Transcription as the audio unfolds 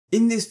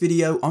In this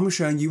video, I'm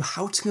showing you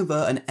how to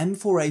convert an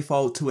M4A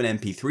file to an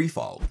MP3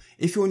 file.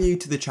 If you're new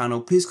to the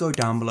channel, please go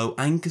down below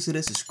and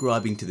consider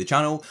subscribing to the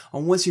channel.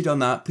 And once you've done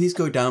that, please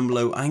go down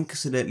below and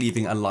consider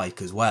leaving a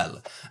like as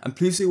well. And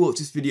please do watch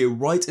this video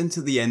right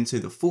until the end so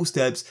the full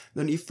steps.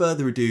 No need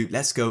further ado,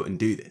 let's go and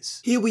do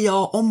this. Here we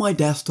are on my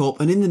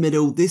desktop, and in the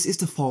middle, this is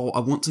the file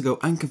I want to go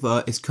and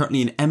convert. It's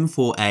currently an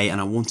M4A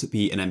and I want it to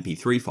be an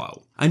MP3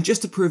 file. And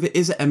just to prove it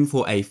is an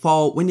M4A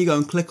file, when you go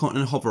and click on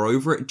and hover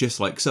over it, just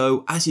like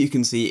so, as you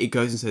can see, it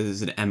goes and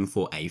says it's an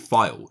M4A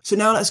file. So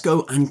now let's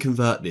go and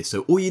convert this.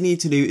 So all you need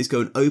to do is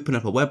go and open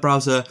up a web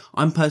browser.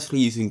 I'm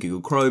personally using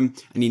Google Chrome,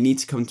 and you need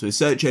to come to a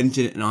search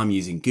engine, and I'm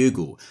using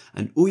Google.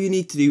 And all you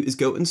need to do is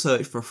go and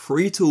search for a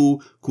free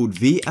tool called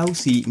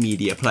VLC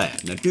Media Player.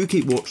 Now do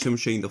keep watching, I'm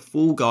showing the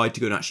full guide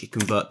to go and actually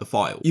convert the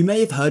file. You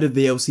may have heard of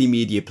VLC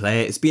Media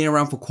Player. It's been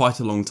around for quite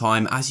a long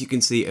time, as you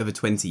can see, over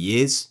 20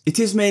 years. It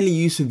is mainly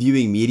used for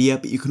viewing media,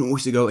 but you can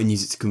also go and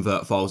use it to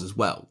convert files as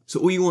well. So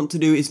all you want to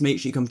do is make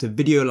sure you come to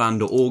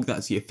videoland.org,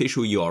 that's the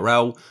official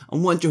URL,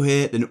 and once you're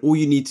here, then all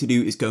you need to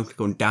do is go and click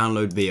on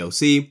download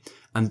VLC,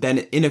 and then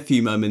in a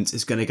few moments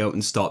it's going to go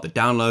and start the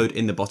download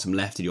in the bottom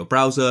left of your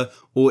browser,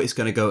 or it's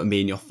going to go and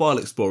be in your file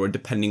explorer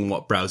depending on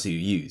what browser you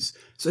use.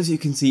 So as you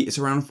can see, it's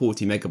around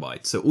 40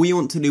 megabytes. So all you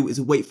want to do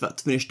is wait for that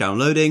to finish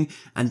downloading,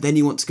 and then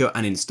you want to go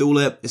and install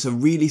it. It's a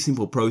really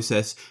simple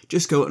process.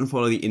 Just go and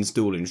follow the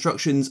install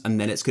instructions, and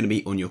then it's going to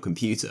be on your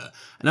computer.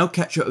 And I'll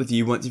catch up with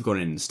you once you've gone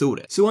and installed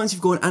it. So once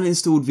you've gone and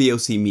installed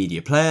VLC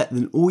Media Player,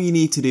 then all you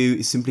need to do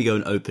is simply go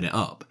and open it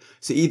up.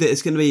 So either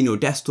it's going to be in your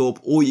desktop,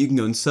 or you can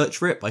go and search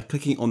for it by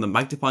clicking on the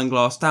magnifying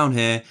glass down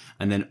here,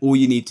 and then all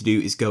you need to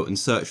do is go and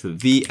search for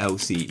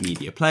VLC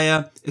Media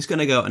Player. It's going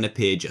to go and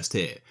appear just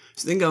here.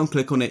 So then go and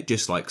click on it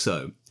just like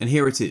so, and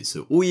here it is.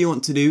 So all you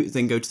want to do is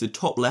then go to the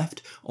top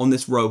left on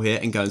this row here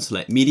and go and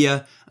select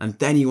media, and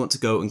then you want to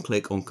go and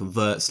click on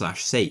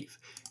convert/save.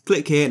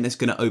 Click here and it's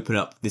going to open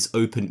up this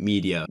open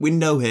media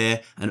window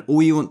here, and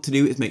all you want to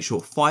do is make sure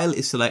file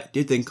is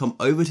selected, then come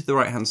over to the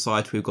right hand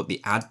side where we've got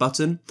the add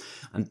button,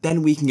 and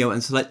then we can go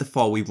and select the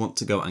file we want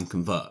to go and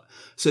convert.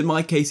 So in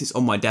my case it's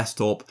on my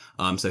desktop,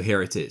 so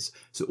here it is.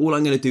 So all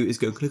I'm going to do is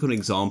go and click on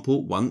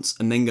example once,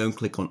 and then go and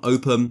click on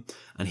open,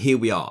 and here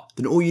we are.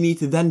 Then all you need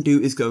to then do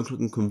is go and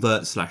click on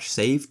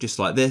convert/save just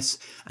like this,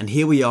 and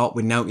here we are,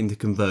 we're now in the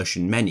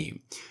conversion menu.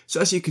 So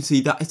as you can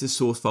see, that is the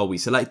source file we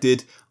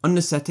selected.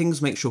 Under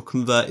settings, make sure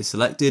convert is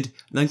selected,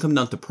 and then come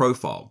down to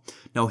profile.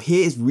 Now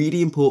here is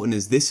really important,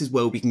 as this is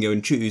where we can go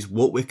and choose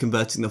what we're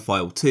converting the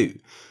file to.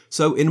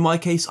 So in my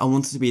case, I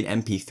want it to be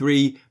an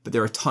MP3, but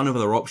there are a ton of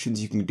other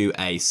options. You can do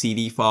a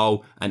CD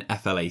file, an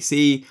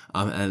FLAC,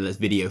 and there's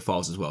video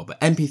files as well. But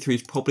MP3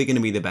 is probably going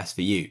to be the best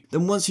for you.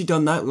 Then once you've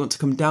done that, we want to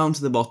come down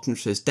to the bottom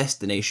which says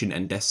destination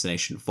and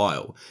destination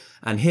file.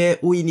 And here,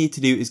 all you need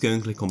to do is go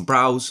and click on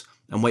browse,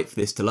 and wait for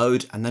this to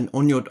load, and then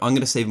I'm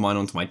going to save mine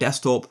onto my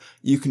desktop.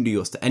 You can do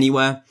yours to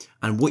anywhere,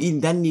 and what you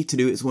then need to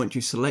do is, once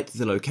you select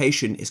the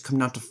location, is come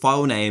down to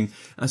file name,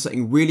 and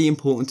something really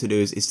important to do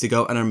is to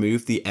go and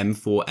remove the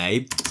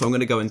M4A. So I'm going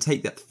to go and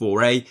take that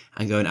 4A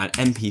and go and add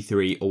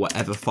MP3 or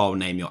whatever file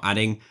name you're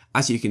adding.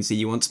 As you can see,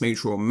 you want to make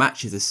sure it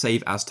matches the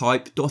save as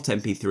type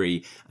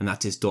 .mp3, and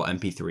that is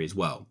 .mp3 as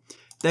well.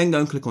 Then go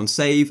and click on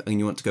save, and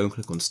you want to go and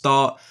click on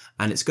start,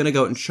 and it's going to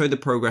go and show the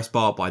progress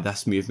bar by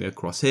this moving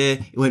across here.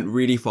 It went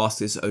really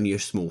fast, it's only a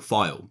small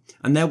file.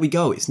 And there we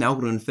go, it's now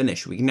done and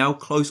finished. We can now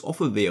close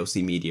off of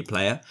VLC Media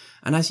Player,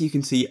 and as you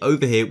can see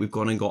over here, we've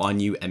gone and got our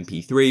new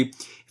MP3.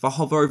 If I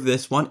hover over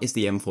this one, it's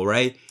the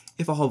M4A.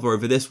 If I hover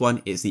over this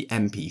one, it's the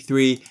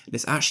MP3, and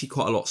it's actually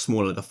quite a lot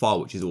smaller, the file,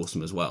 which is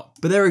awesome as well.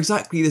 But they're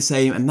exactly the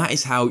same, and that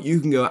is how you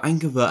can go and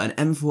convert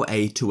an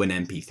M4A to an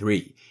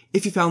MP3.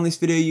 If you found this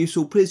video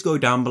useful, please go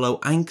down below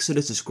and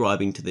consider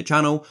subscribing to the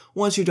channel.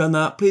 Once you've done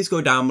that, please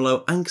go down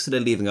below and consider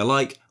leaving a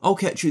like. I'll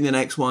catch you in the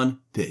next one.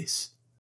 Peace.